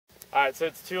All right, so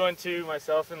it's 2-on-2,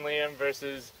 myself and Liam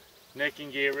versus Nick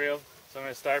and Gabriel. So I'm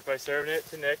going to start by serving it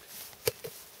to Nick.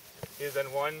 He's then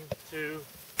 1, 2,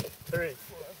 3.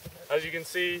 As you can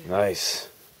see, nice.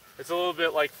 It's a little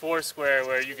bit like Foursquare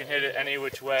where you can hit it any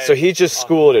which way. So he just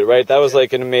schooled it, right? That was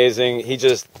like an amazing, he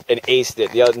just aced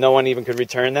it. No one even could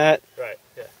return that? Right,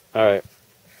 yeah. All right.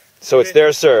 So it's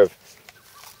their serve.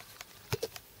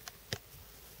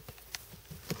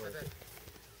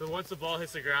 So once the ball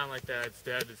hits the ground like that, it's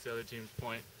dead. It's the other team's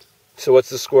point. So what's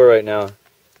the score right now? 2-0.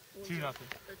 2-0, yeah.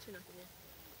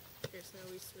 Here's now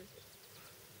we switch.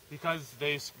 Because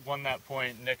they won that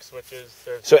point, Nick switches.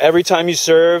 So every time you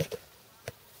serve...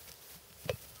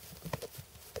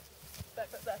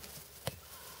 Back.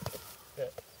 Yeah.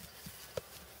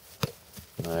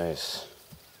 Nice.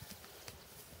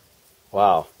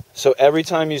 Wow. So every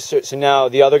time you serve... So now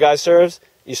the other guy serves,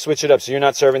 you switch it up. So you're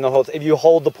not serving the whole... If you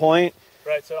hold the point...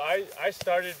 Right, so I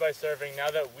started by serving. Now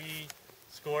that we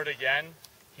scored again,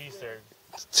 he served.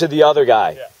 To the other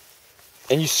guy. Yeah.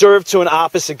 And you serve to an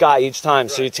opposite guy each time,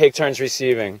 right. So you take turns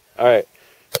receiving. All right.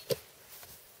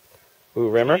 Ooh,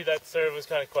 Rimmer? That serve was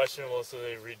kind of questionable, so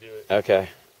they redo it. Okay.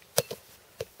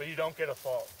 But you don't get a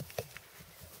fault.